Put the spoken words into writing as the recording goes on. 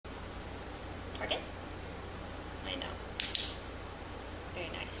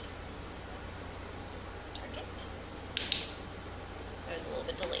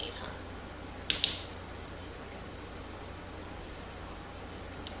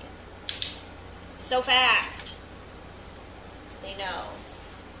so fast. They know.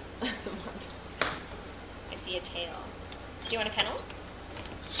 I see a tail. Do you want a kennel?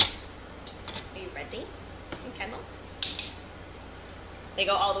 Are you ready? A kennel? They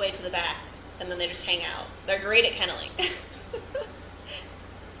go all the way to the back, and then they just hang out. They're great at kenneling. Good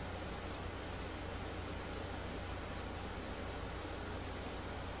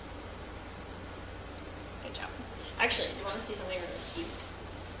job. Actually, do you want to see something really cute?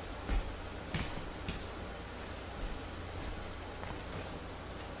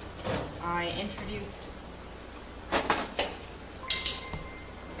 I introduced.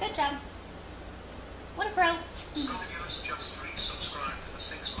 Good job. What a pro. Just resubscribed for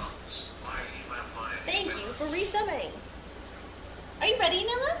 6 months. Thank you for resubbing. Are you ready,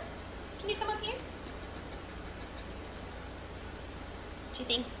 Nilla? Can you come up here? What do you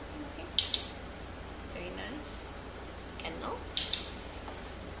think? Okay. Very nice. Kennel.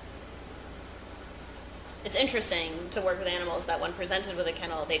 It's interesting to work with animals that when presented with a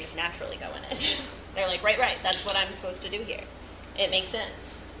kennel, they just naturally go in it. They're like, right, that's what I'm supposed to do here. It makes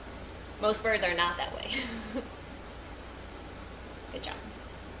sense. Most birds are not that way. Good job.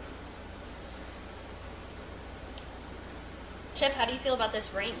 Chip, how do you feel about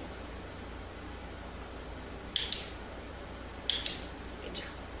this ring? Good job.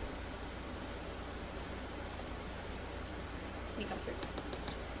 Can you come through?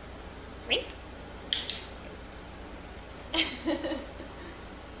 Ring?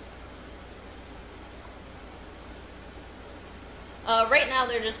 Right now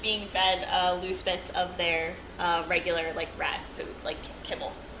they're just being fed loose bits of their regular like rat food, like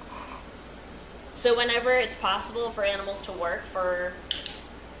kibble. So whenever it's possible for animals to work for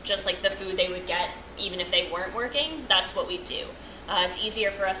just like the food they would get even if they weren't working, that's what we do. It's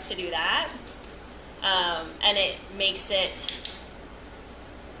easier for us to do that, and it makes it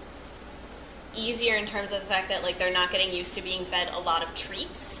easier in terms of the fact that like they're not getting used to being fed a lot of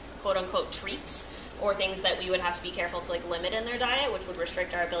treats, quote unquote treats, or things that we would have to be careful to like limit in their diet, which would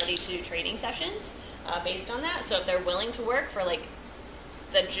restrict our ability to do training sessions based on that. So if they're willing to work for like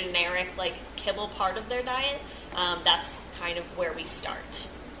the generic like kibble part of their diet, that's kind of where we start.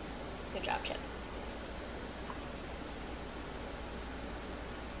 Good job, Chip.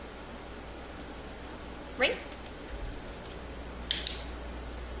 Ring.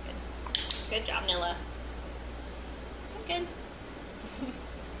 Good job, Nilla. Good.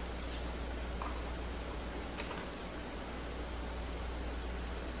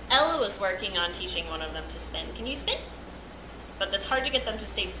 Ella was working on teaching one of them to spin. Can you spin? But it's hard to get them to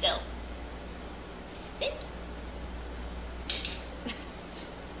stay still. Spin.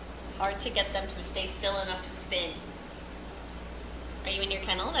 Hard to get them to stay still enough to spin. Are you in your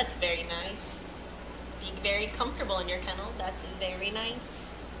kennel? That's very nice. Be very comfortable in your kennel. That's very nice.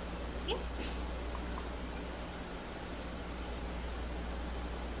 Yeah.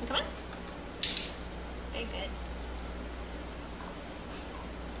 Come on. Very good.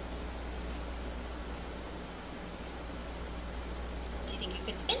 Do you think you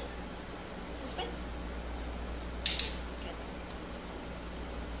could spin? This way? Good.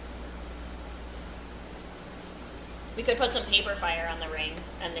 We could put some paper fire on the ring,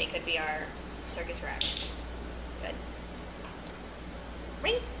 and they could be our circus rats. Good.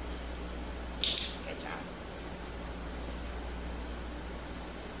 Ring. Good job.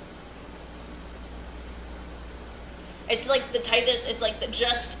 It's like the tightest, it's like the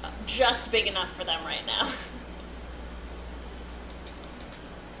just big enough for them right now.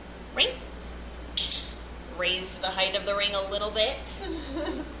 Ring. Raised the height of the ring a little bit.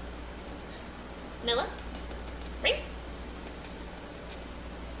 Nilla. Ring.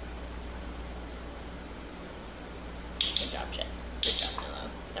 Good job, Chip. Good job, Nilla.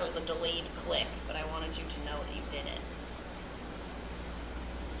 That was a delayed click, but I wanted you to know that you did it.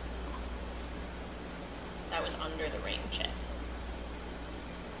 That was under the ring, Chip.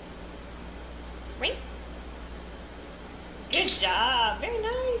 Ring. Good job. Very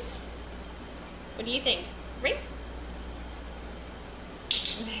nice. What do you think? Ring.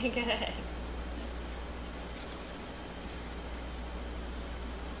 Very good.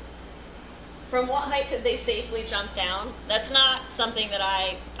 From what height could they safely jump down? That's not something that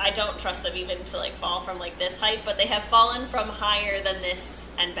I don't trust them even to like fall from like this height, but they have fallen from higher than this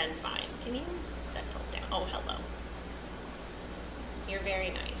and been fine. Can you settle down? Oh, hello. You're very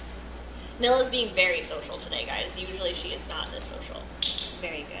nice. Nilla's being very social today, guys. Usually she is not this social.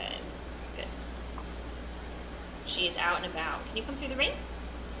 Very good. Good. She is out and about. Can you come through the ring?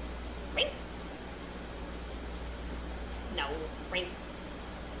 Ring? No. Ring.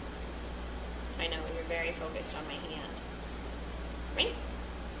 I know, you're very focused on my hand. Ring?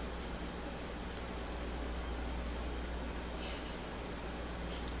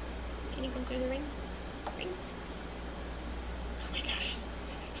 Do the ring. Ring. Oh my gosh.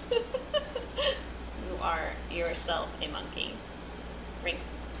 You are yourself a monkey. Ring.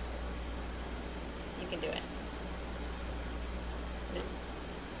 You can do it. No.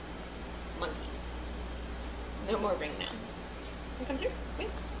 Monkeys. No more ring now. You come through. Ring.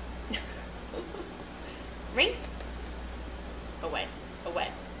 Ring. Away. Away.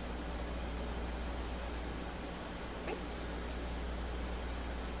 Ring.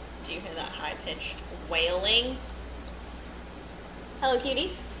 Do you hear that high-pitched wailing? Hello,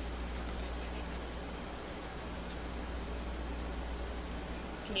 cuties.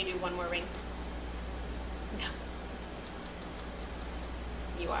 Can you do one more ring? No.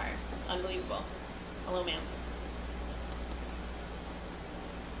 You are unbelievable. Hello, ma'am.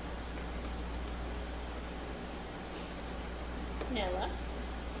 Nella.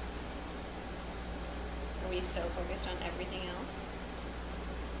 Are we so focused on everything else?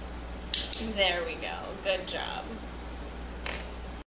 There we go. Good job.